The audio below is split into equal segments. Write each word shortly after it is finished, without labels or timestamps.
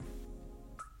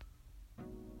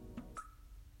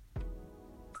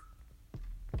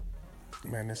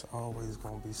Man, it's always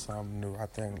gonna be something new. I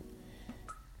think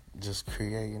just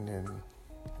creating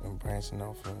and branching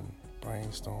off and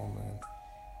brainstorming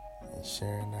and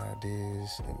sharing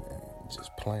ideas and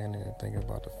just planning and thinking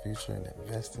about the future and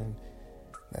investing,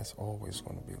 that's always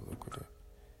going to be lucrative.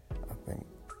 I think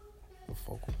the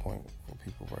focal point for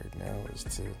people right now is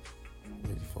to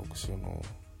really focus on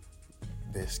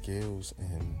their skills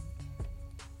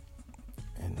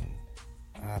and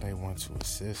how they want to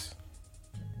assist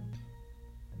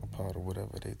a part of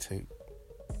whatever they take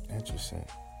interest in.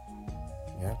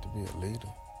 You have to be a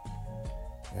leader.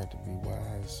 You have to be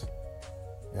wise.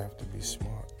 You have to be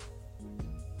smart.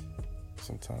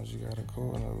 Sometimes you gotta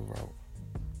go another route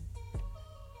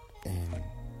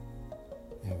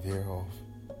and veer off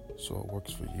so it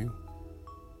works for you.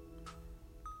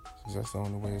 Because that's the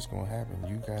only way it's gonna happen.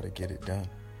 You gotta get it done.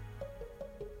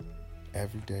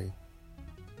 Every day,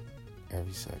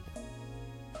 every second.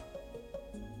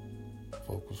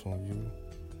 Focus on you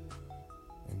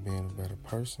and being a better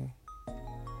person.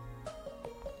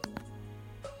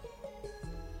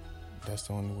 That's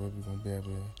the only way we're going to be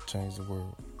able to change the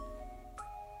world.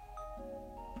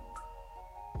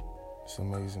 It's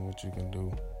amazing what you can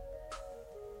do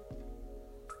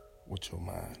with your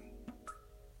mind.